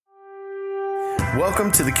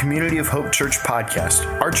Welcome to the Community of Hope Church podcast.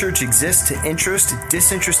 Our church exists to interest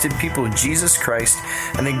disinterested people in Jesus Christ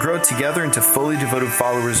and then grow together into fully devoted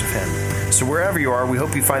followers of Him. So wherever you are, we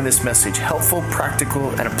hope you find this message helpful, practical,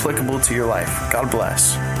 and applicable to your life. God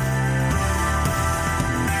bless.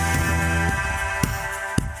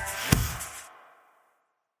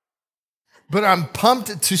 But I'm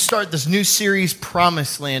pumped to start this new series,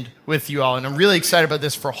 Promised Land, with you all. And I'm really excited about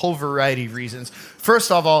this for a whole variety of reasons.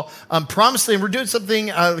 First of all, Promised Land, we're doing something,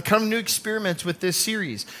 kind of a new experiment with this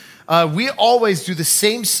series. We always do the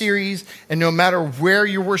same series, and no matter where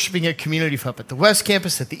you're worshiping at Community of Hope, at the West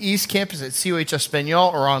Campus, at the East Campus, at COH Espanol,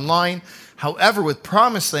 or online. However, with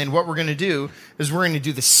Promised Land, what we're going to do is we're going to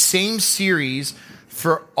do the same series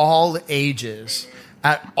for all ages,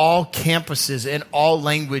 at all campuses in all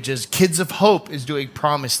languages. Kids of Hope is doing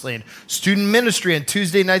Promised Land. Student ministry on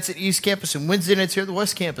Tuesday nights at East Campus and Wednesday nights here at the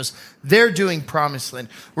West Campus. They're doing Promised Land.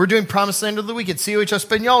 We're doing Promised Land of the weekend. COH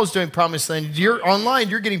Espanol is doing Promised Land. You're online,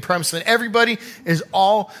 you're getting Promised Land. Everybody is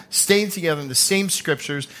all staying together in the same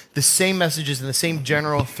scriptures, the same messages, and the same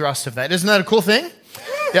general thrust of that. Isn't that a cool thing?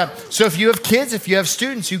 Yeah. So if you have kids, if you have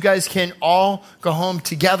students, you guys can all go home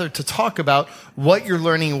together to talk about what you're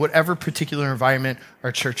learning in whatever particular environment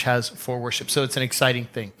our church has for worship. So it's an exciting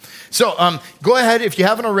thing. So go ahead, if you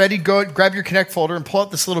haven't already, go grab your Connect folder and pull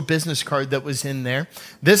out this little business card that was in there.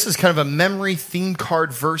 This is kind of a memory theme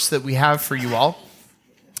card verse that we have for you all.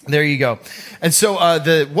 There you go. And so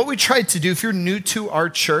what we tried to do, if you're new to our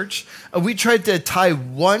church, we tried to tie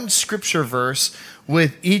one scripture verse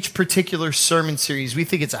with each particular sermon series. We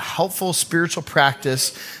think it's a helpful spiritual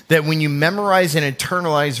practice that when you memorize and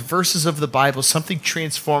internalize verses of the Bible, something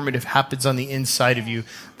transformative happens on the inside of you,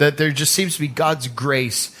 that there just seems to be God's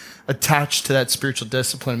grace attached to that spiritual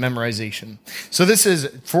discipline and memorization. So this is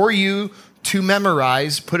for you to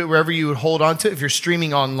memorize. Put it wherever you would hold on to it. If you're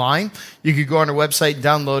streaming online, you could go on our website and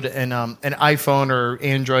download an iPhone or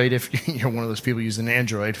Android if you're one of those people using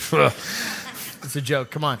Android. It's a joke.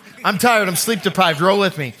 Come on. I'm tired. I'm sleep deprived. Roll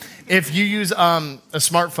with me. If you use a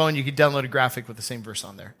smartphone, you could download a graphic with the same verse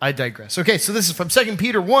on there. I digress. Okay, so this is from 2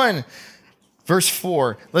 Peter 1, verse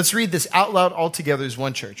 4. Let's read this out loud all together as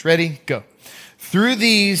one church. Ready? Go. Through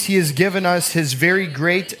these, he has given us his very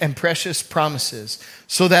great and precious promises,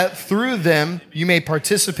 so that through them you may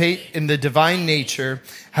participate in the divine nature,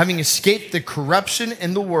 having escaped the corruption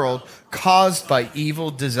in the world caused by evil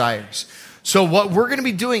desires. So what we're going to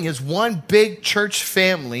be doing is one big church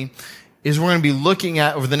family is we're going to be looking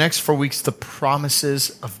at over the next 4 weeks the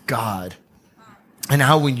promises of God and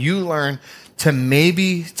how when you learn to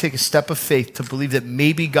maybe take a step of faith to believe that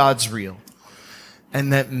maybe God's real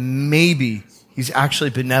and that maybe he's actually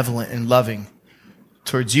benevolent and loving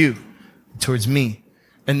towards you, towards me,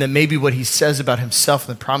 and that maybe what he says about himself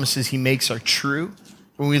and the promises he makes are true.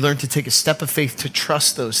 When we learn to take a step of faith to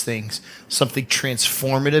trust those things, something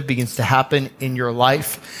transformative begins to happen in your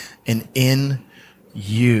life and in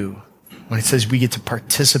you. When it says we get to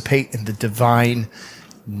participate in the divine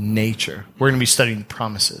nature, we're going to be studying the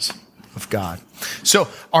promises of God. So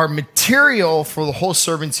our material for the whole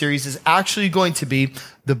sermon series is actually going to be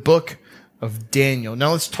the book of Daniel.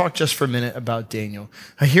 Now let's talk just for a minute about Daniel.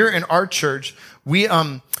 Here in our church, we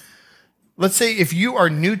let's say if you are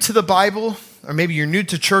new to the Bible, or maybe you're new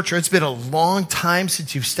to church, or it's been a long time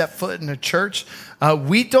since you've stepped foot in a church,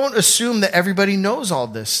 we don't assume that everybody knows all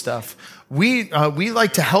this stuff. We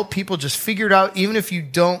like to help people just figure it out, even if you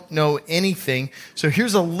don't know anything. So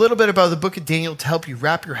here's a little bit about the book of Daniel to help you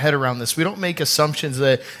wrap your head around this. We don't make assumptions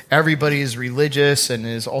that everybody is religious and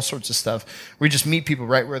is all sorts of stuff. We just meet people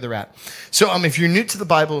right where they're at. So if you're new to the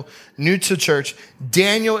Bible, new to church,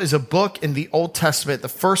 Daniel is a book in the Old Testament. The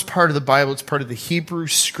first part of the Bible, it's part of the Hebrew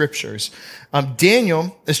Scriptures.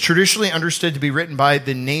 Daniel is traditionally understood to be written by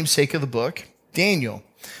the namesake of the book, Daniel.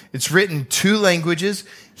 It's written in two languages,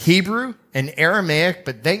 Hebrew and Aramaic,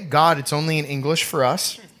 but thank God it's only in English for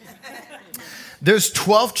us. There's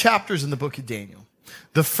 12 chapters in the book of Daniel.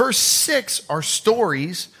 The first 6 are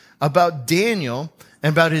stories about Daniel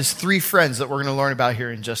and about his 3 friends that we're going to learn about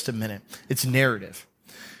here in just a minute. It's narrative.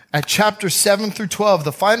 At chapter 7 through 12,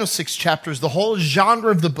 the final 6 chapters, the whole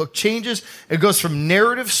genre of the book changes. It goes from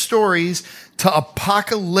narrative stories to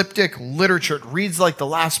apocalyptic literature. It reads like the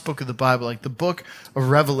last book of the Bible, like the book of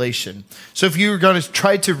Revelation. So if you were going to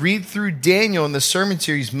try to read through Daniel in the sermon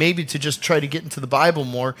series, maybe to just try to get into the Bible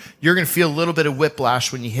more, you're going to feel a little bit of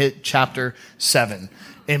whiplash when you hit chapter 7.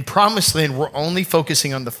 In Promised Land, we're only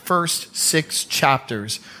focusing on the first 6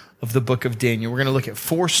 chapters of the book of Daniel. We're going to look at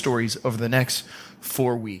 4 stories over the next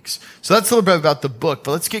 4 weeks. So that's a little bit about the book,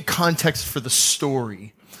 but let's get context for the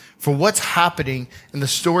story, for what's happening in the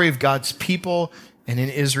story of God's people and in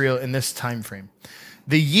Israel in this time frame.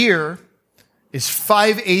 The year is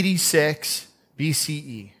 586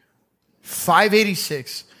 BCE.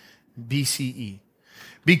 586 BCE.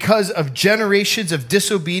 Because of generations of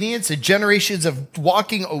disobedience and generations of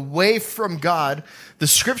walking away from God, the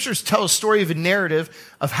scriptures tell a story of a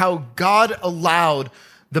narrative of how God allowed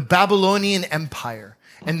the Babylonian Empire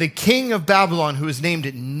and the king of Babylon, who was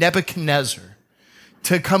named Nebuchadnezzar,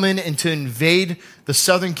 to come in and to invade the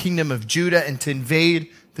southern kingdom of Judah and to invade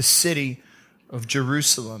the city of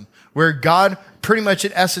Jerusalem, where God pretty much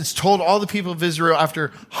in essence told all the people of Israel,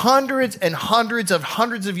 after hundreds and hundreds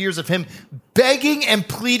of years of him begging and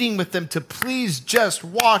pleading with them to please just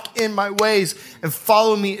walk in my ways and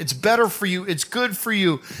follow me. It's better for you. It's good for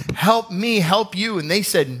you. Help me, help you. And they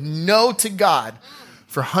said no to God.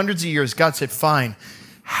 For hundreds of years, God said, fine,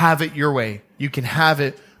 have it your way. You can have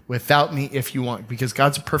it without me if you want, because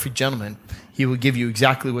God's a perfect gentleman. He will give you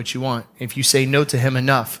exactly what you want. If you say no to him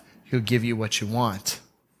enough, he'll give you what you want.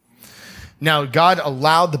 Now, God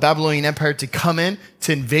allowed the Babylonian Empire to come in,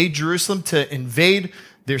 to invade Jerusalem, to invade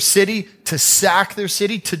their city, to sack their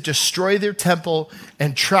city, to destroy their temple,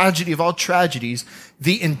 and tragedy of all tragedies,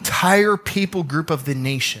 the entire people group of the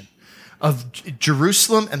nation of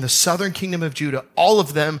Jerusalem and the southern kingdom of Judah, all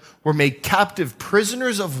of them were made captive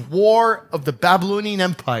prisoners of war of the Babylonian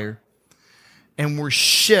Empire and were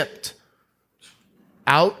shipped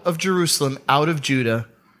out of Jerusalem, out of Judah,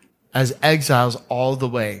 as exiles all the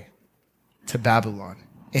way to Babylon.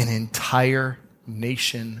 An entire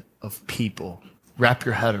nation of people. Wrap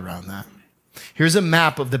your head around that. Here's a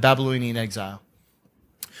map of the Babylonian exile.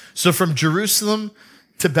 So from Jerusalem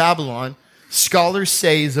to Babylon, scholars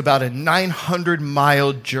say is about a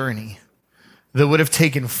 900-mile journey that would have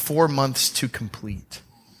taken 4 months to complete.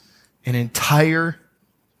 An entire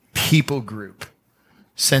people group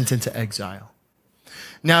sent into exile.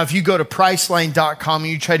 Now, if you go to Priceline.com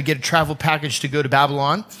and you try to get a travel package to go to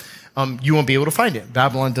Babylon, you won't be able to find it.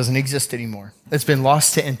 Babylon doesn't exist anymore. It's been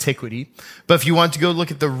lost to antiquity. But if you want to go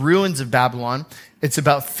look at the ruins of Babylon, it's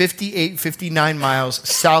about 58, 59 miles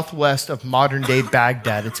southwest of modern-day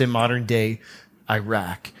Baghdad. It's in modern-day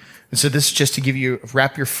Iraq. And so this is just to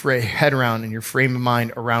wrap your head around and your frame of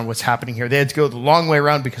mind around what's happening here. They had to go the long way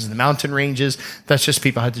around because of the mountain ranges. That's just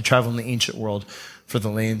people had to travel in the ancient world for the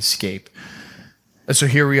landscape. And so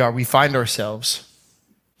here we are. We find ourselves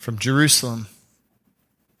from Jerusalem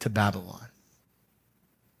to Babylon.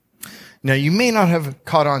 Now, you may not have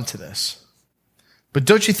caught on to this, but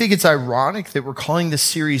don't you think it's ironic that we're calling this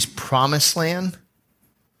series Promised Land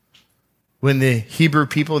when the Hebrew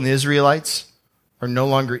people and the Israelites are no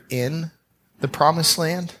longer in the Promised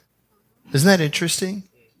Land? Isn't that interesting?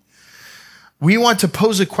 We want to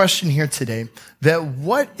pose a question here today that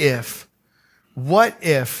what if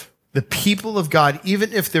the people of God,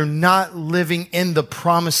 even if they're not living in the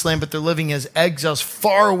Promised Land, but they're living as exiles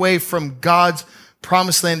far away from God's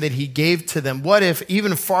Promised Land that he gave to them, what if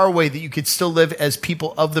even far away that you could still live as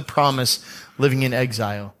people of the promise living in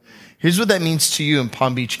exile? Here's what that means to you in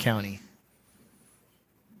Palm Beach County.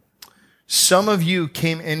 Some of you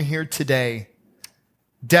came in here today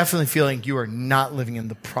definitely feeling you are not living in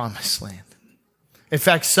the Promised Land. In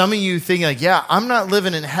fact, some of you think like, yeah, I'm not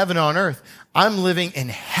living in heaven on earth. I'm living in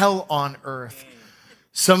hell on earth.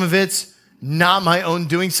 Some of it's not my own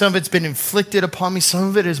doing. Some of it's been inflicted upon me. Some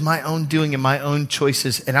of it is my own doing and my own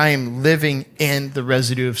choices. And I am living in the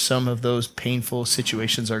residue of some of those painful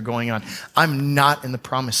situations that are going on. I'm not in the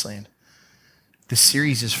Promised Land. This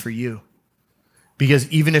series is for you. Because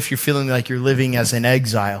even if you're feeling like you're living as an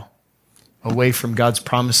exile away from God's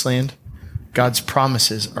Promised Land, God's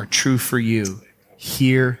promises are true for you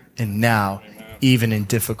here and now, even in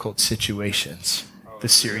difficult situations.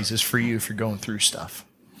 This series is for you if you're going through stuff.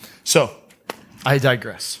 So, I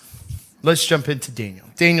digress. Let's jump into Daniel.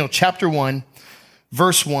 Daniel chapter 1,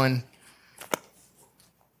 verse 1.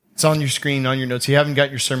 It's on your screen, on your notes. If you haven't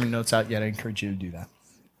got your sermon notes out yet, I encourage you to do that.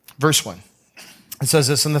 Verse 1. It says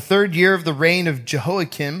this, in the 3rd year of the reign of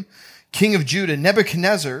Jehoiakim, king of Judah,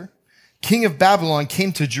 Nebuchadnezzar, king of Babylon,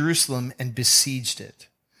 came to Jerusalem and besieged it.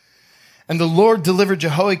 And the Lord delivered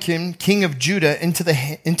Jehoiakim, king of Judah,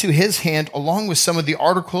 into his hand, along with some of the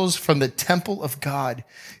articles from the temple of God.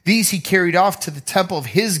 These he carried off to the temple of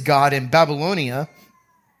his God in Babylonia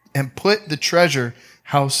and put the treasure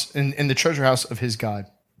house in the treasure house of his God.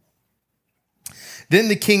 Then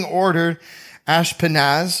the king ordered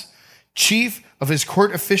Ashpenaz, chief of his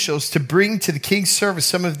court officials, to bring to the king's service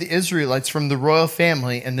some of the Israelites from the royal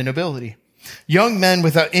family and the nobility. Young men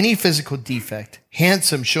without any physical defect,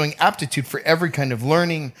 handsome, showing aptitude for every kind of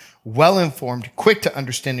learning, well-informed, quick to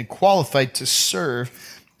understand, and qualified to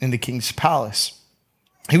serve in the king's palace.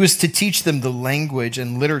 He was to teach them the language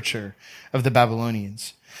and literature of the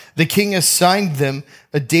Babylonians. The king assigned them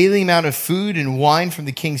a daily amount of food and wine from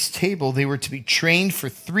the king's table. They were to be trained for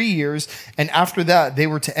 3 years, and after that, they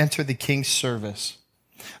were to enter the king's service.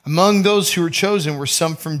 Among those who were chosen were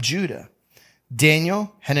some from Judah: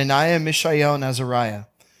 Daniel, Hananiah, Mishael, and Azariah.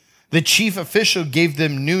 The chief official gave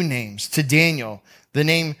them new names. To Daniel, the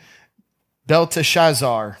name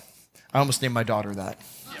Belteshazzar. I almost named my daughter that.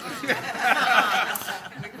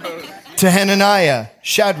 To Hananiah,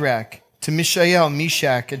 Shadrach. To Mishael,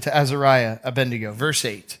 Meshach, and to Azariah, Abednego. Verse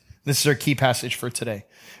 8. This is our key passage for today.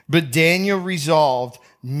 But Daniel resolved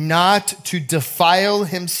not to defile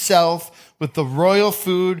himself with the royal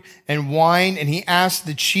food and wine, and he asked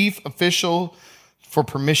the chief official for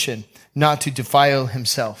permission not to defile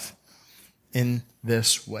himself in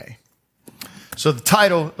this way. So the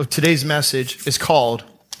title of today's message is called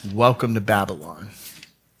Welcome to Babylon.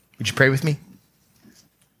 Would you pray with me?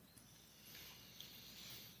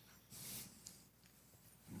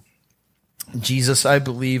 Jesus, I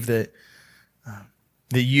believe that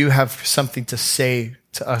you have something to say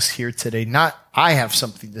to us here today. Not I have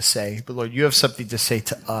something to say, but Lord, you have something to say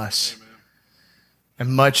to us. Amen.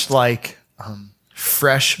 And much like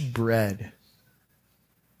fresh bread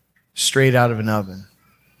straight out of an oven,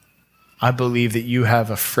 I believe that you have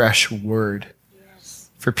a fresh word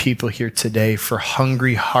for people here today, for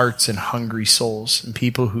hungry hearts and hungry souls, and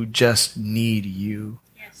people who just need you.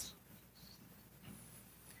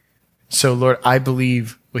 So, Lord, I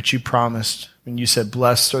believe what you promised when you said,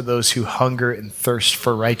 blessed are those who hunger and thirst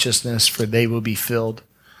for righteousness, for they will be filled.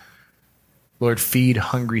 Lord, feed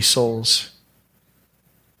hungry souls.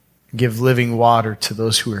 Give living water to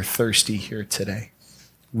those who are thirsty here today.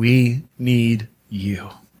 We need you.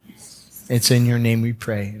 It's in your name we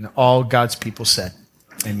pray. And all God's people said,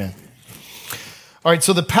 amen. All right,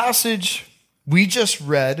 so the passage we just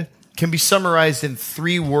read can be summarized in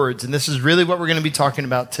 3 words, and this is really what we're going to be talking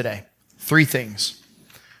about today. 3 things: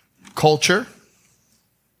 culture,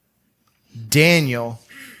 Daniel,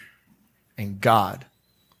 and God.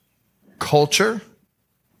 Culture,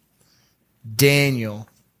 Daniel,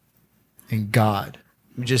 and God.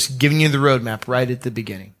 I'm just giving you the roadmap right at the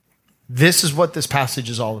beginning. This is what this passage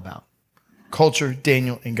is all about. Culture,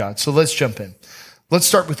 Daniel, and God. So let's jump in. Let's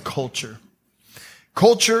start with culture.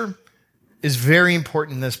 Culture is very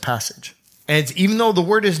important in this passage. And even though the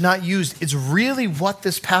word is not used, it's really what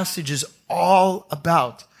this passage is all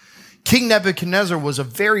about. King Nebuchadnezzar was a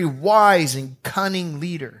very wise and cunning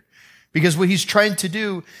leader, because what he's trying to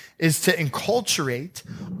do is to enculturate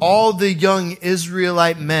all the young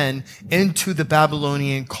Israelite men into the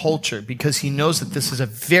Babylonian culture, because he knows that this is a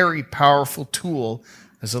very powerful tool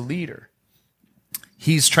as a leader.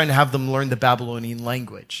 He's trying to have them learn the Babylonian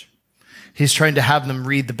language. He's trying to have them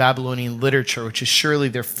read the Babylonian literature, which is surely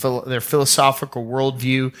their philosophical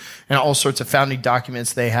worldview and all sorts of founding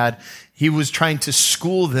documents they had. He was trying to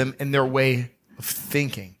school them in their way of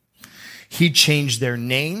thinking. He changed their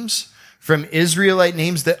names from Israelite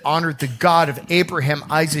names that honored the God of Abraham,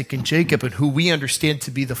 Isaac, and Jacob, and who we understand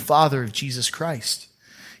to be the father of Jesus Christ.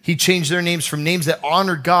 He changed their names from names that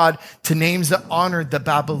honored God to names that honored the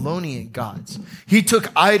Babylonian gods. He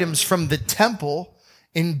took items from the temple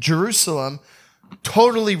in Jerusalem,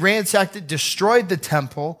 totally ransacked it, destroyed the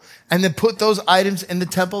temple, and then put those items in the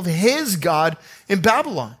temple of his God in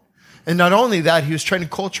Babylon. And not only that, he was trying to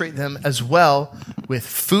culturate them as well with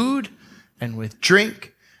food and with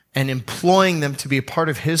drink, and employing them to be a part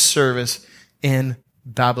of his service in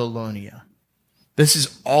Babylonia. This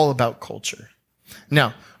is all about culture.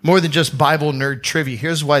 Now, more than just Bible nerd trivia,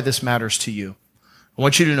 here's why this matters to you. I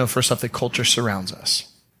want you to know, first off, that culture surrounds us.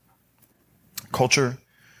 Culture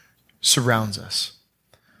surrounds us.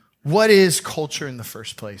 What is culture in the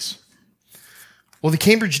first place? Well, the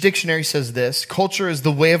Cambridge Dictionary says this: culture is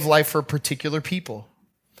the way of life for a particular people.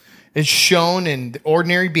 It's shown in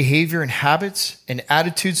ordinary behavior and habits and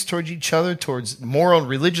attitudes towards each other, towards moral and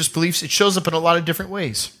religious beliefs. It shows up in a lot of different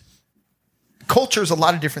ways. Culture is a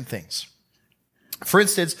lot of different things. For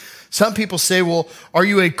instance, some people say, well, are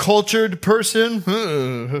you a cultured person?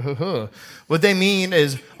 What they mean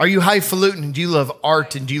is, are you highfalutin and do you love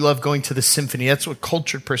art and do you love going to the symphony? That's what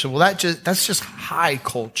cultured person. Well, that's just high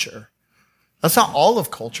culture. That's not all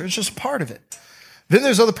of culture. It's just part of it. Then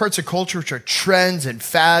there's other parts of culture which are trends and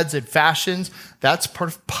fads and fashions. That's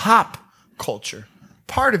part of pop culture.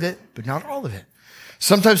 Part of it, but not all of it.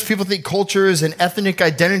 Sometimes people think culture is an ethnic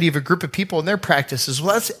identity of a group of people and their practices.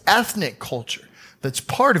 Well, that's ethnic culture. That's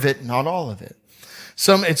part of it, not all of it.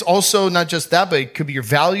 It's also not just that, but it could be your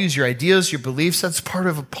values, your ideas, your beliefs. That's part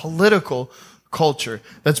of a political culture.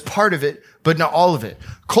 That's part of it, but not all of it.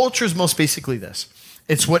 Culture is most basically this.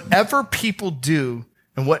 It's whatever people do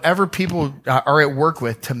and whatever people are at work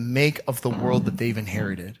with to make of the world that they've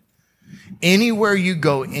inherited. Anywhere you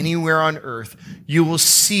go, anywhere on earth, you will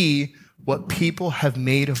see what people have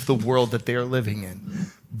made of the world that they are living in.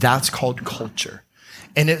 That's called culture.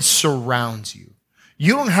 And it surrounds you.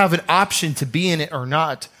 You don't have an option to be in it or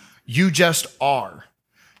not. You just are.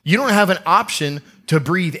 You don't have an option to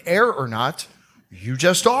breathe air or not. You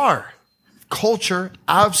just are. Culture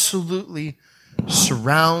absolutely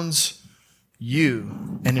surrounds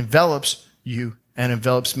you and envelops you and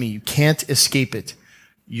envelops me. You can't escape it.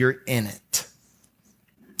 You're in it.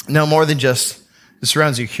 Now, more than just it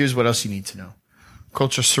surrounds you, here's what else you need to know.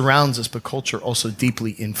 Culture surrounds us, but culture also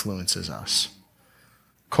deeply influences us.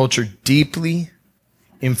 Culture deeply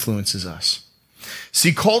influences us.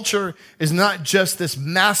 See, culture is not just this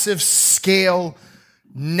massive scale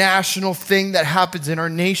national thing that happens in our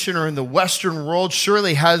nation or in the Western world.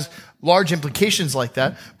 Surely has large implications like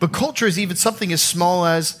that. But culture is even something as small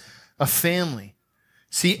as a family.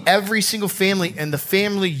 See, every single family and the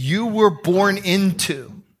family you were born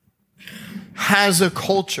into has a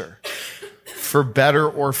culture, for better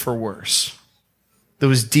or for worse, that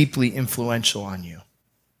was deeply influential on you.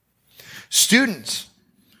 Students,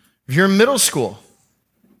 if you're in middle school,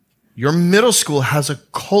 your middle school has a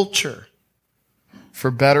culture,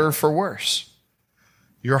 for better or for worse.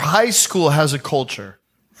 Your high school has a culture,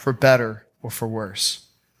 for better or for worse.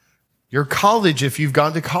 Your college, if you've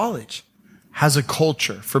gone to college, has a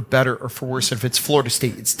culture, for better or for worse. If it's Florida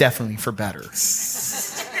State, it's definitely for better.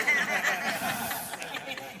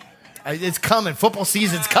 It's coming. Football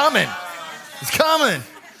season's coming. It's coming.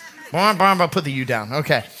 I'll put the U down.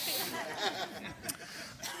 Okay.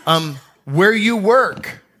 Where you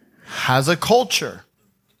work has a culture,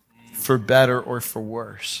 for better or for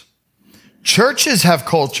worse. Churches have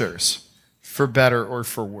cultures, for better or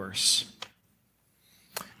for worse.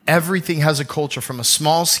 Everything has a culture, from a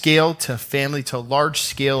small scale to a family to a large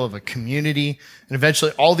scale of a community. And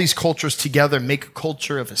eventually all these cultures together make a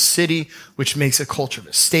culture of a city, which makes a culture of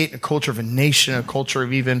a state, a culture of a nation, a culture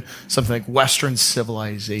of even something like Western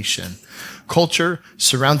civilization. Culture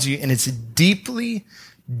surrounds you, and it's deeply,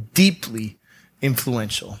 deeply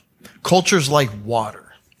influential. Culture's like water.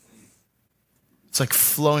 It's like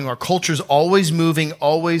flowing. Our culture's always moving,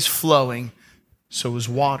 always flowing. So is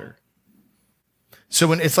water. So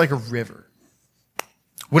when it's like a river.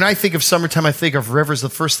 When I think of summertime, I think of rivers. The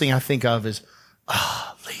first thing I think of is,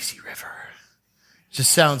 lazy river. It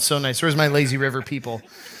just sounds so nice. Where's my lazy river people?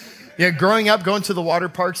 Yeah, growing up, going to the water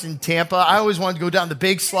parks in Tampa, I always wanted to go down the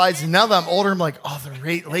big slides. And now that I'm older, I'm like,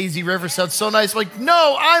 the lazy river sounds so nice. I'm like,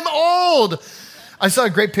 no, I'm old. I saw a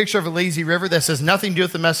great picture of a lazy river that says nothing to do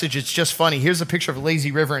with the message. It's just funny. Here's a picture of a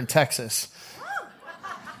lazy river in Texas.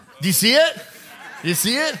 Do you see it? You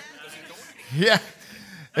see it? Yeah.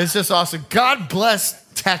 It's just awesome. God bless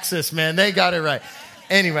Texas, man. They got it right.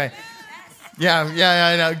 Anyway. Yeah,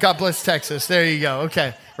 I know. God bless Texas. There you go.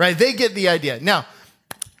 Okay. Right. They get the idea. Now,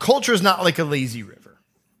 culture is not like a lazy river.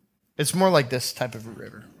 It's more like this type of a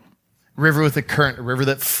river. A river with a current, a river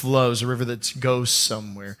that flows, a river that goes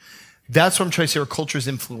somewhere. That's what I'm trying to say. Our culture is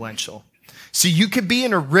influential. So you could be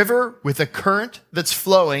in a river with a current that's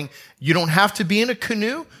flowing. You don't have to be in a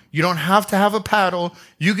canoe. You don't have to have a paddle.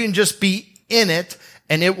 You can just be in it,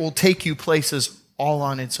 and it will take you places all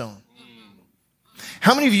on its own.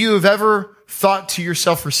 How many of you have ever thought to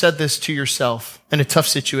yourself or said this to yourself in a tough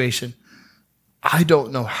situation? I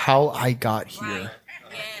don't know how I got here. Right.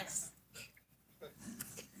 Yes.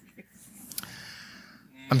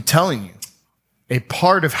 I'm telling you, a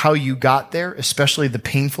part of how you got there, especially the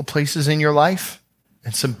painful places in your life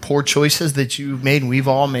and some poor choices that you've made, and we've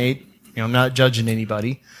all made, I'm not judging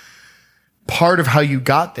anybody. Part of how you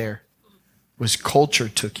got there was culture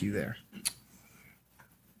took you there.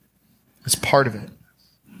 It's part of it.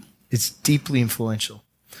 It's deeply influential.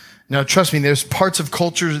 Now, trust me, there's parts of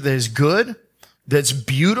culture that is good, that's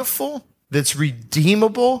beautiful, that's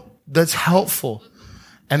redeemable, that's helpful.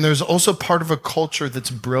 And there's also part of a culture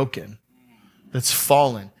that's broken, that's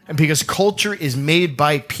fallen. And because culture is made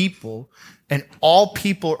by people, and all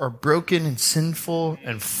people are broken and sinful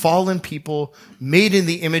and fallen people made in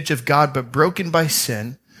the image of God, but broken by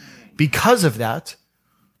sin, because of that,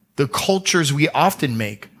 the cultures we often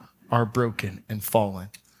make are broken and fallen.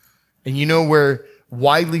 And you know where,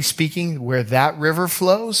 widely speaking, where that river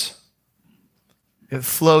flows? It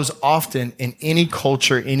flows often in any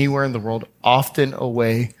culture, anywhere in the world, often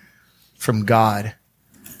away from God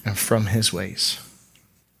and from his ways.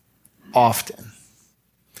 Often.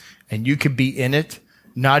 And you could be in it,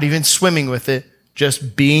 not even swimming with it,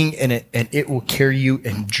 just being in it, and it will carry you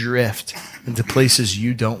and drift into places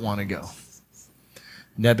you don't want to go.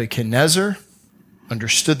 Nebuchadnezzar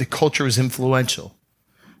understood the culture was influential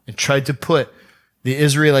and tried to put the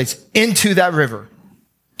Israelites into that river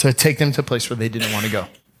to take them to a place where they didn't want to go.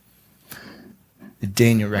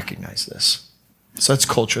 Daniel recognized this. So that's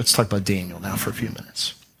culture. Let's talk about Daniel now for a few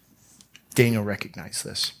minutes. Daniel recognized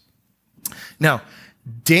this. Now,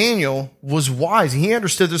 Daniel was wise. He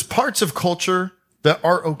understood there's parts of culture that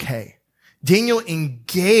are okay. Daniel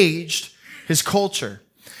engaged his culture.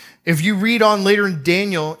 If you read on later in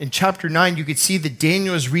Daniel, in chapter 9, you could see that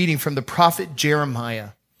Daniel is reading from the prophet Jeremiah.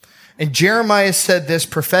 And Jeremiah said this,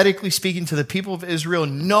 prophetically speaking to the people of Israel,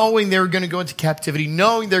 knowing they were going to go into captivity,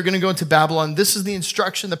 knowing they're going to go into Babylon. This is the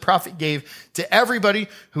instruction the prophet gave to everybody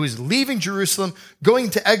who is leaving Jerusalem, going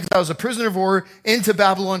into exile as a prisoner of war into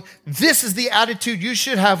Babylon. This is the attitude you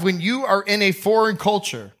should have when you are in a foreign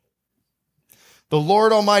culture. The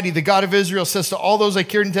Lord Almighty, the God of Israel, says to all those I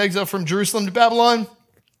carried into exile from Jerusalem to Babylon,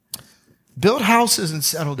 build houses and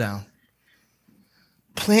settle down.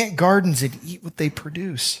 Plant gardens and eat what they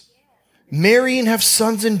produce. Marry and have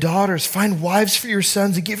sons and daughters. Find wives for your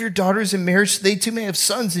sons and give your daughters in marriage so they too may have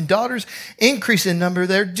sons and daughters. Increase in number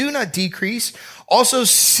there. Do not decrease. Also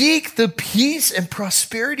seek the peace and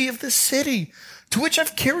prosperity of the city to which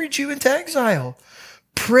I've carried you into exile.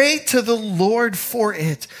 Pray to the Lord for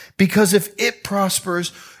it, because if it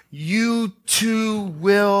prospers, you too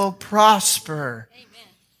will prosper. Amen.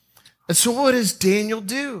 And so what does Daniel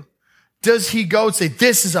do? Does he go and say,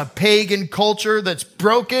 this is a pagan culture that's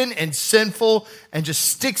broken and sinful, and just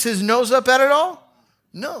sticks his nose up at it all?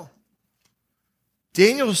 No.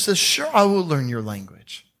 Daniel says, sure, I will learn your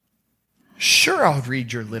language. Sure, I'll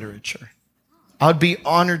read your literature. I'd be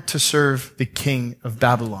honored to serve the king of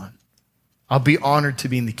Babylon. I'll be honored to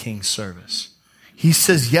be in the king's service. He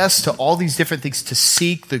says yes to all these different things to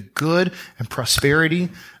seek the good and prosperity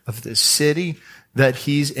of the city that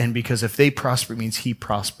he's in, because if they prosper, it means he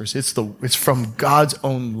prospers. It's from God's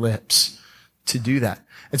own lips to do that.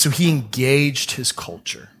 And so he engaged his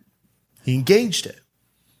culture. He engaged it.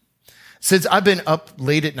 Since I've been up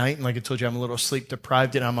late at night, and like I told you, I'm a little sleep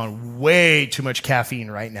deprived, and I'm on way too much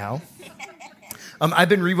caffeine right now. I've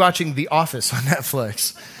been rewatching The Office on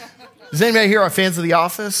Netflix. Does anybody here are fans of The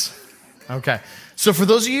Office? Okay. So for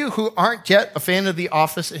those of you who aren't yet a fan of The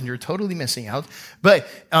Office, and you're totally missing out, but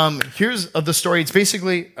here's the story. It's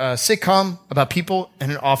basically a sitcom about people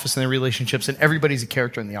in an office and their relationships, and everybody's a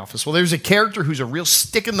character in The Office. Well, there's a character who's a real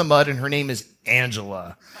stick in the mud, and her name is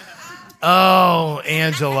Angela. Oh,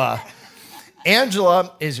 Angela.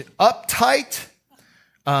 Angela is uptight,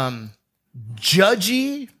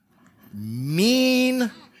 judgy,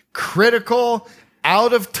 mean, critical,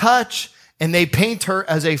 out of touch, and they paint her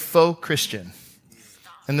as a faux Christian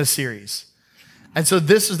in the series. And so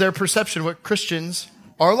this is their perception of what Christians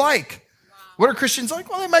are like. What are Christians like?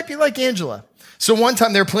 Well, they might be like Angela. So one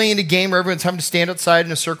time they're playing a game where everyone's having to stand outside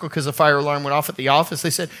in a circle because a fire alarm went off at the office.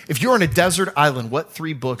 They said, if you're on a desert island, what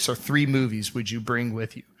 3 books or 3 movies would you bring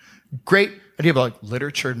with you? Great idea about like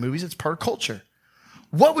literature and movies. It's part of culture.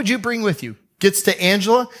 What would you bring with you? Gets to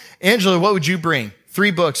Angela. Angela, what would you bring?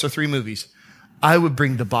 3 books or 3 movies? I would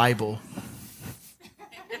bring the Bible.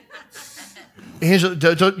 Angela,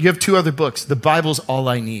 you have 2 other books. The Bible's all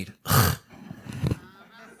I need.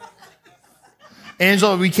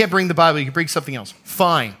 Angela, we can't bring the Bible. You can bring something else.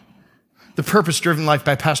 Fine. The Purpose-Driven Life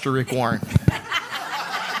by Pastor Rick Warren.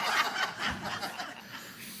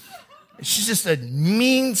 She's just a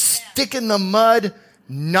mean stick in the mud,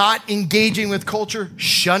 not engaging with culture,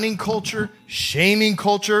 shunning culture, shaming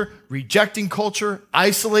culture, rejecting culture,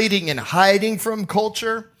 isolating and hiding from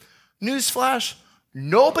culture. Newsflash,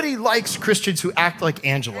 nobody likes Christians who act like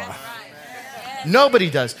Angela. Nobody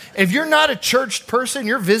does. If you're not a church person,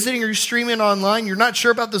 you're visiting or you're streaming online, you're not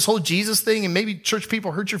sure about this whole Jesus thing, and maybe church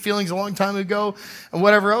people hurt your feelings a long time ago and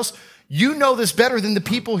whatever else, you know this better than the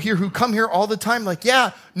people here who come here all the time. Like,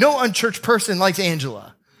 yeah, no unchurched person likes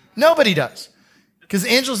Angela. Nobody does. Because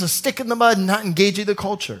Angela's a stick in the mud and not engaging the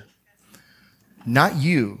culture. Not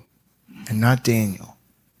you and not Daniel.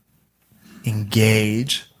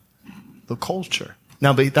 Engage the culture.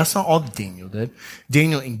 Now, but that's not all that Daniel did.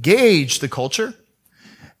 Daniel engaged the culture.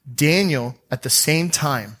 Daniel, at the same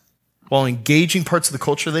time, while engaging parts of the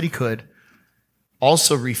culture that he could,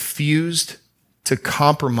 also refused to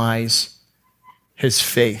compromise his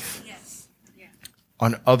faith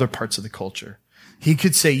on other parts of the culture. He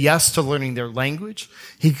could say yes to learning their language.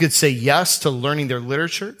 He could say yes to learning their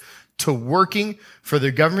literature, to working for their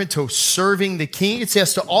government, to serving the king. He could say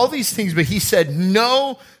yes to all these things, but he said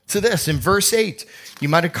no to this. In verse 8, you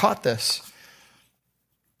might have caught this.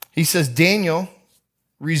 He says, Daniel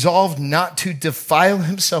resolved not to defile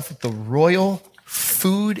himself with the royal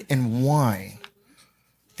food and wine,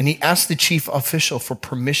 And he asked the chief official for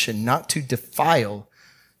permission not to defile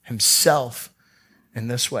himself in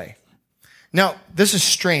this way. Now, this is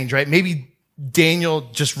strange, right? Maybe Daniel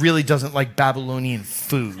just really doesn't like Babylonian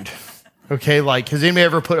food. Okay, like, has anybody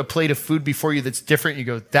ever put a plate of food before you that's different? You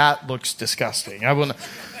go, that looks disgusting. I will not.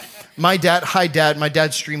 My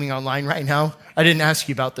dad's streaming online right now. I didn't ask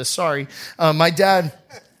you about this, sorry. My dad,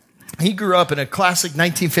 he grew up in a classic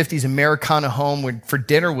 1950s Americana home where for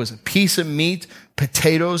dinner was a piece of meat,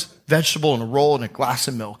 potatoes, vegetable, and a roll, and a glass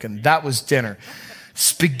of milk, and that was dinner.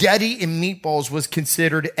 Spaghetti and meatballs was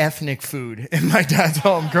considered ethnic food in my dad's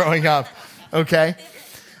home growing up, okay?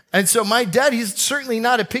 And so my dad, he's certainly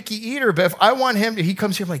not a picky eater, but if I want him to, he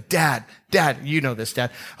comes here, I'm like, Dad, you know this,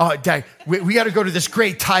 Dad. Oh, Dad, we got to go to this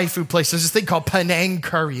great Thai food place. There's this thing called Penang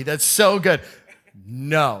curry. That's so good.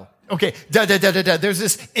 No. Okay, Dad, there's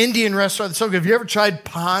this Indian restaurant that's so good. Have you ever tried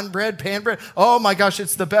pan bread? Oh my gosh,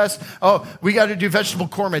 it's the best. Oh, we got to do vegetable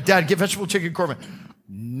korma. Dad, get vegetable chicken korma.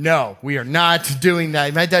 No, we are not doing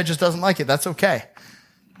that. My dad just doesn't like it. That's okay.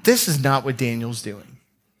 This is not what Daniel's doing.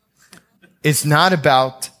 It's not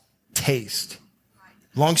about taste.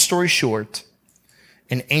 Long story short,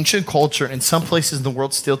 in ancient culture, in some places in the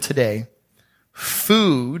world still today,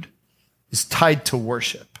 food is tied to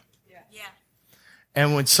worship. Yeah.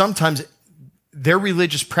 And when sometimes their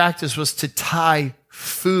religious practice was to tie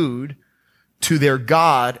food to their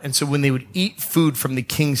God, and so when they would eat food from the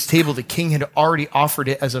king's table, the king had already offered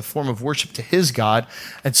it as a form of worship to his God,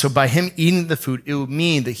 and so by him eating the food, it would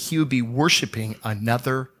mean that he would be worshiping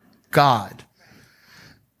another God.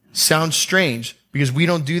 Sounds strange because we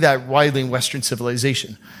don't do that widely in Western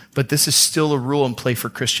civilization, but this is still a rule in play for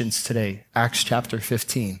Christians today. Acts chapter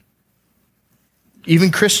 15.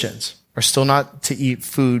 Even Christians are still not to eat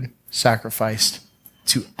food sacrificed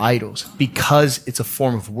to idols because it's a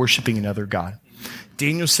form of worshiping another God.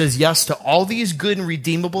 Daniel says yes to all these good and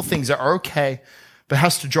redeemable things that are okay, but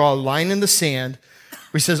has to draw a line in the sand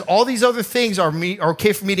where he says all these other things are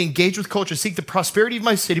okay for me to engage with culture, seek the prosperity of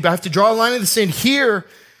my city, but I have to draw a line in the sand here.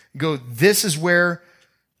 Go, this is where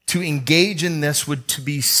to engage in this would to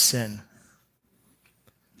be sin.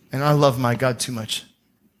 And I love my God too much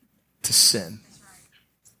to sin.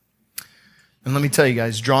 And let me tell you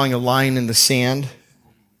guys, drawing a line in the sand,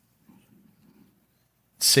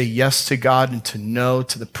 say yes to God and to no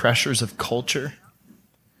to the pressures of culture,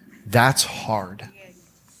 that's hard.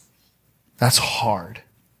 That's hard.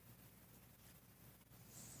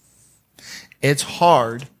 It's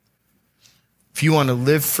hard if you want to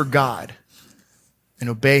live for God and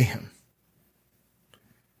obey him.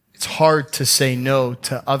 It's hard to say no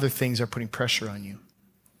to other things that are putting pressure on you.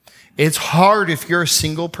 It's hard if you're a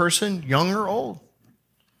single person, young or old.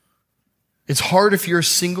 It's hard if you're a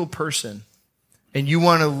single person and you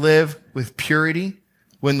want to live with purity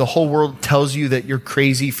when the whole world tells you that you're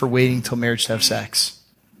crazy for waiting till marriage to have sex.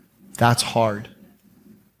 That's hard.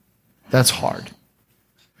 That's hard.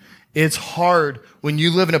 It's hard when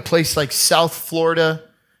you live in a place like South Florida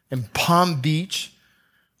and Palm Beach,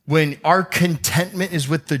 when our contentment is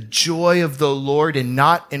with the joy of the Lord and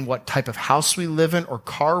not in what type of house we live in or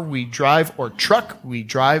car we drive or truck we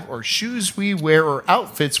drive or shoes we wear or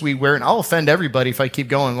outfits we wear. And I'll offend everybody if I keep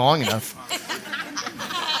going long enough.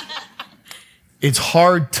 It's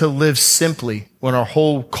hard to live simply when our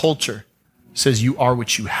whole culture says you are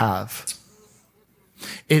what you have.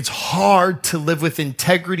 It's hard to live with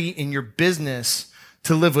integrity in your business,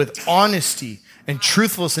 to live with honesty and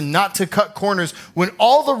truthfulness and not to cut corners when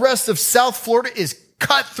all the rest of South Florida is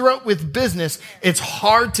cutthroat with business. It's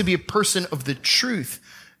hard to be a person of the truth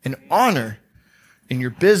and honor in your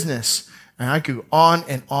business. And I could go on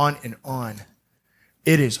and on and on.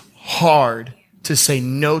 It is hard to say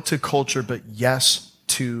no to culture, but yes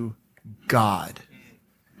to God.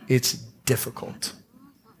 It's difficult.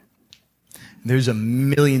 There's a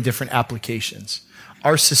million different applications.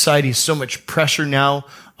 Our society has so much pressure now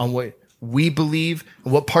on what we believe,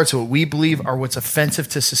 and what parts of what we believe are what's offensive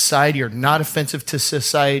to society or not offensive to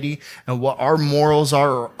society, and what our morals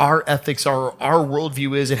are or our ethics are or our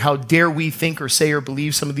worldview is, and how dare we think or say or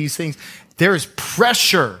believe some of these things. There is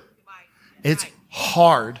pressure. It's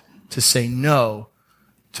hard to say no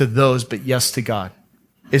to those, but yes to God.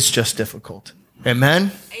 It's just difficult.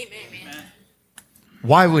 Amen? Amen.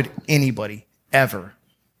 Why would anybody ever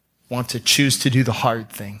want to choose to do the hard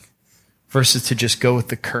thing versus to just go with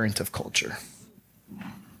the current of culture?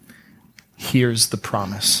 Here's the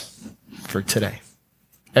promise for today.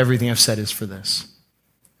 Everything I've said is for this.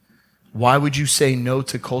 Why would you say no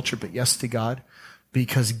to culture but yes to God?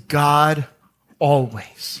 Because God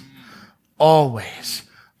always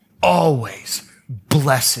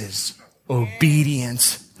blesses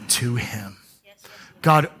obedience to him.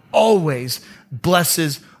 God always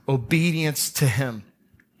blesses obedience to him.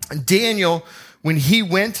 Daniel, when he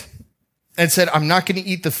went and said, I'm not going to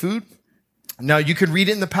eat the food. Now you can read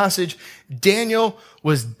it in the passage. Daniel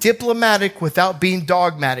was diplomatic without being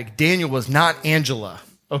dogmatic. Daniel was not Angela,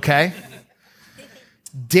 okay?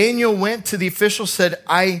 Daniel went to the official, said,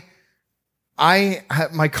 my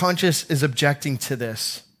conscience is objecting to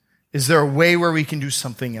this. Is there a way where we can do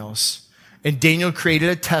something else? And Daniel created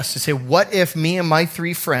a test to say, what if me and my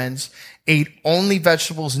 3 friends ate only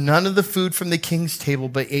vegetables, none of the food from the king's table,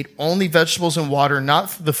 but ate only vegetables and water, not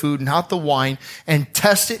the food, not the wine, and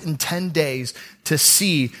test it in 10 days to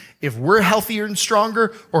see if we're healthier and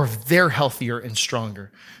stronger or if they're healthier and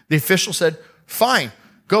stronger. The official said, fine,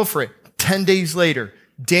 go for it. 10 days later,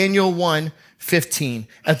 Daniel 1:15.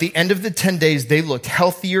 At the end of the 10 days, they looked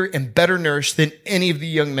healthier and better nourished than any of the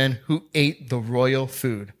young men who ate the royal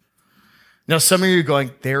food. Now, some of you are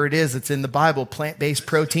going, there it is. It's in the Bible. Plant-based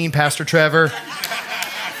protein, Pastor Trevor.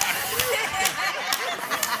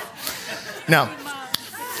 Now,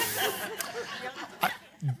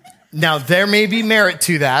 there may be merit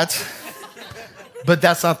to that, but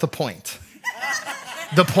that's not the point.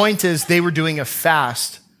 The point is they were doing a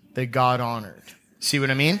fast that God honored. See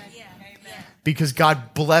what I mean? Because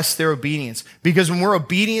God blessed their obedience. Because when we're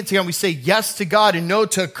obedient to God, we say yes to God and no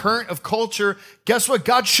to a current of culture, guess what?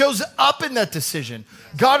 God shows up in that decision.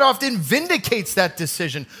 God often vindicates that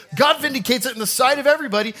decision. God vindicates it in the sight of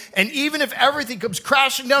everybody. And even if everything comes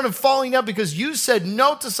crashing down and falling down because you said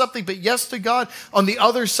no to something but yes to God, on the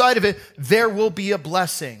other side of it, there will be a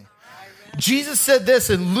blessing. Jesus said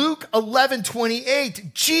this in Luke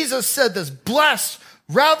 11:28. Jesus said this, blessed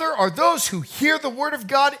rather are those who hear the word of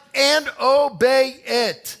God and obey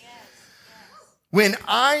it. When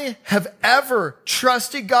I have ever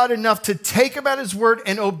trusted God enough to take him at his word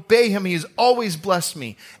and obey him, he has always blessed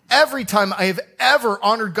me. Every time I have ever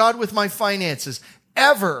honored God with my finances,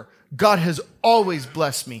 ever, God has always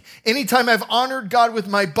blessed me. Anytime I've honored God with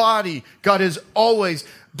my body, God has always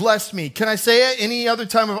blessed me. Can I say it? Any other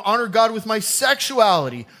time I've honored God with my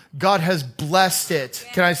sexuality, God has blessed it.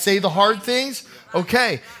 Can I say the hard things?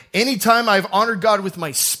 Okay. Anytime I've honored God with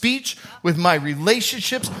my speech, with my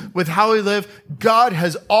relationships, with how I live, God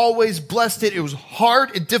has always blessed it. It was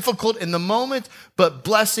hard and difficult in the moment, but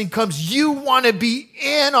blessing comes. You want to be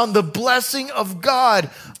in on the blessing of God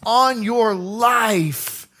on your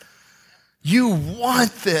life. You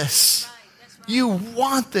want this. You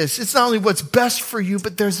want this. It's not only what's best for you,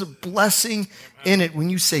 but there's a blessing in it when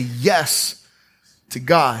you say yes to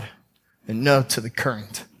God and no to the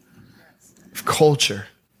current of culture.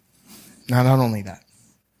 Not only that,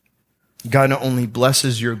 God not only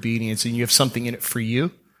blesses your obedience and you have something in it for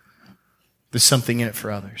you, there's something in it for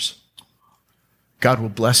others. God will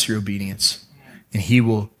bless your obedience and he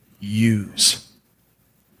will use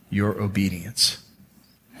your obedience.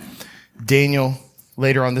 Daniel,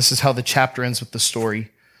 later on, this is how the chapter ends with the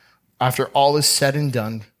story. After all is said and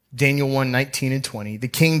done, Daniel 1:19 and 20, the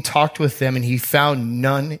king talked with them and he found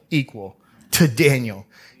none equal to Daniel,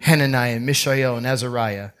 Hananiah, Mishael, and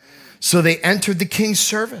Azariah. So they entered the king's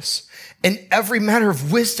service. And every matter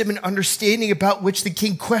of wisdom and understanding about which the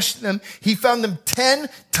king questioned them, he found them 10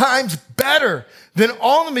 times better than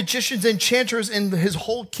all the magicians and enchanters in his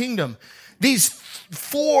whole kingdom. These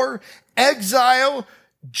 4 exile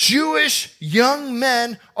Jewish young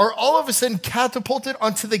men are all of a sudden catapulted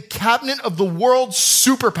onto the cabinet of the world's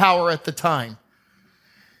superpower at the time.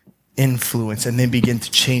 Influence, and then begin to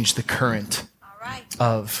change the current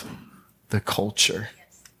of the culture.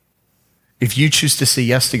 If you choose to say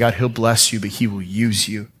yes to God, he'll bless you, but he will use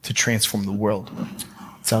you to transform the world.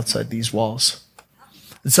 It's outside these walls.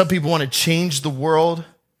 And some people want to change the world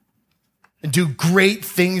and do great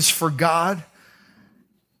things for God.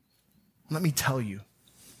 Let me tell you,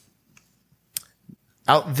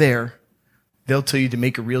 out there, they'll tell you to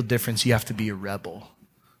make a real difference, you have to be a rebel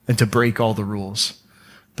and to break all the rules.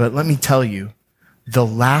 But let me tell you, the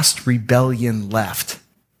last rebellion left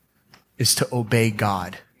is to obey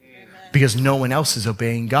God. Because no one else is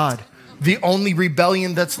obeying God. The only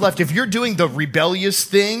rebellion that's left, if you're doing the rebellious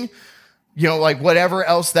thing, like whatever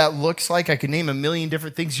else that looks like, I can name a million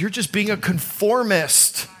different things, you're just being a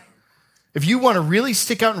conformist. If you want to really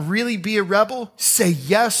stick out and really be a rebel, say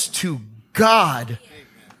yes to God.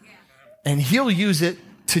 And he'll use it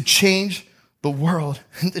to change the world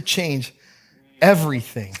and to change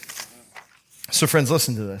everything. So friends,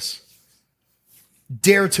 listen to this.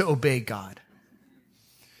 Dare to obey God.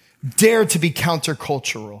 Dare to be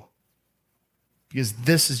countercultural, because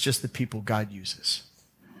this is just the people God uses.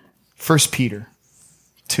 1 Peter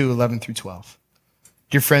 2:11 through 12.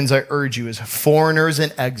 Dear friends, I urge you as foreigners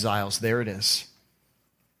and exiles, there it is,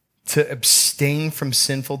 to abstain from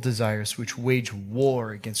sinful desires which wage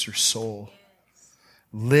war against your soul.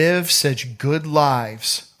 Live such good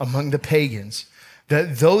lives among the pagans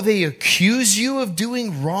that though they accuse you of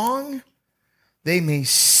doing wrong, they may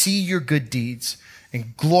see your good deeds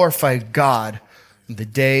and glorify God on the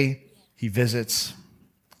day he visits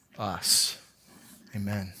us.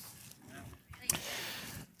 Amen.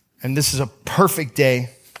 And this is a perfect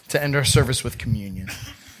day to end our service with communion.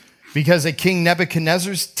 Because at King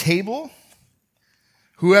Nebuchadnezzar's table,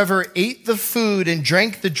 whoever ate the food and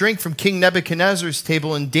drank the drink from King Nebuchadnezzar's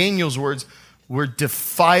table, in Daniel's words, were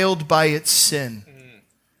defiled by its sin,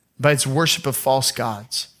 by its worship of false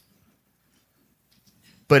gods.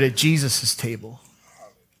 But at Jesus' table,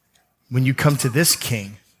 when you come to this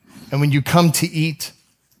king, and when you come to eat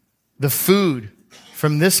the food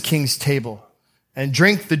from this king's table, and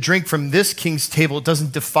drink the drink from this king's table, it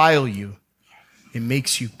doesn't defile you. It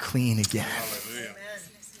makes you clean again. Hallelujah.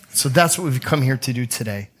 So that's what we've come here to do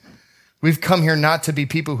today. We've come here not to be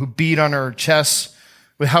people who beat on our chests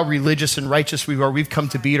with how religious and righteous we are. We've come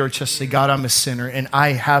to beat our chests and say, God, I'm a sinner, and I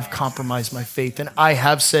have compromised my faith, and I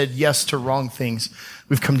have said yes to wrong things.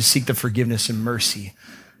 We've come to seek the forgiveness and mercy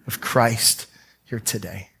of Christ here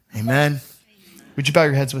today. Amen. Would you bow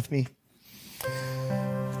your heads with me?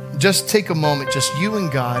 Just take a moment, just you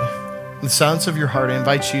and God, in the silence of your heart. I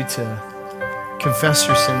invite you to confess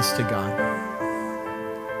your sins to God.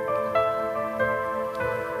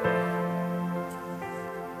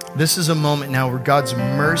 This is a moment now where God's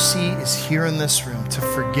mercy is here in this room to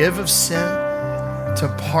forgive of sin,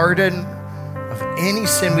 to pardon of any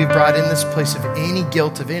sin we brought in this place, of any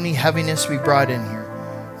guilt, of any heaviness we brought in here,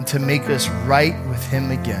 and to make us right with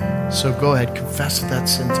him again. So go ahead, confess that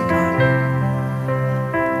sin to God.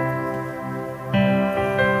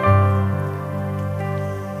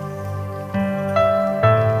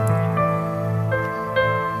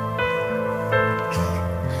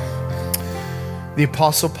 The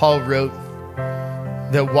Apostle Paul wrote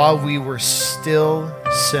that while we were still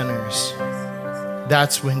sinners,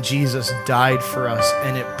 that's when Jesus died for us.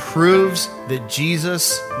 And it proves that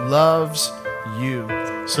Jesus loves you.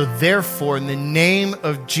 So therefore, in the name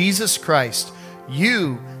of Jesus Christ,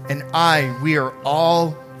 you and I, we are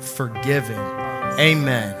all forgiven.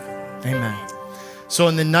 Amen. Amen. So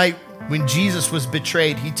in the night when Jesus was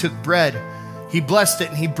betrayed, he took bread, he blessed it,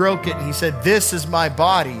 and he broke it, and he said, "This is my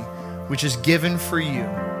body, which is given for you.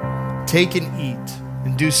 Take and eat,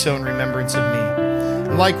 and do so in remembrance of me."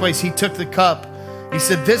 And likewise, he took the cup. He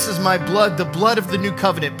said, "This is my blood, the blood of the new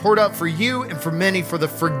covenant, poured out for you and for many for the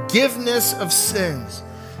forgiveness of sins.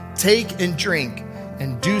 Take and drink,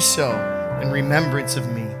 and do so in remembrance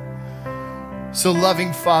of me." So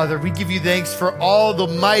loving Father, we give you thanks for all the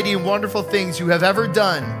mighty and wonderful things you have ever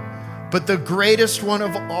done. But the greatest one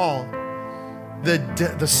of all,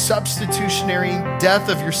 the substitutionary death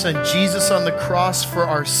of your son Jesus on the cross for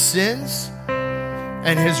our sins,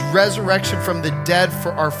 and his resurrection from the dead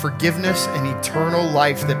for our forgiveness and eternal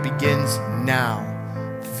life that begins now.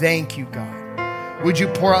 Thank you, God. Would you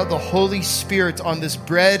pour out the Holy Spirit on this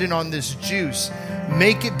bread and on this juice?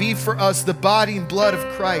 Make it be for us the body and blood of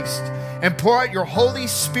Christ, and pour out your Holy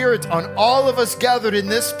Spirit on all of us gathered in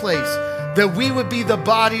this place, that we would be the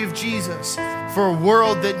body of Jesus for a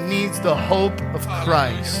world that needs the hope of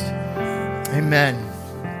Christ. Amen.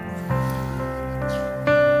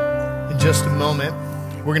 In just a moment,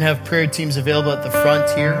 we're going to have prayer teams available at the front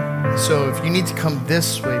here. So if you need to come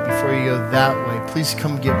this way before you go that way, please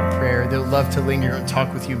come get prayer. They'll love to linger and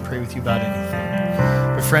talk with you and pray with you about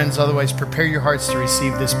anything. But friends, otherwise, prepare your hearts to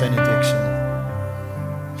receive this benediction.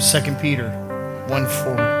 2 Peter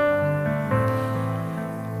 1:4.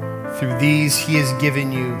 Through these he has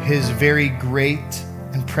given you his very great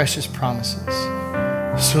and precious promises,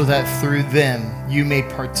 so that through them you may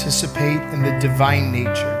participate in the divine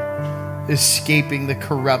nature, escaping the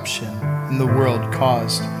corruption in the world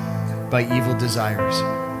caused by evil desires.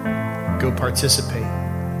 Go participate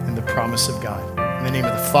in the promise of God. In the name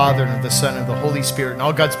of the Father, and of the Son, and of the Holy Spirit, and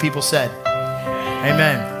all God's people said,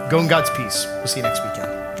 Amen. Go in God's peace. We'll see you next weekend.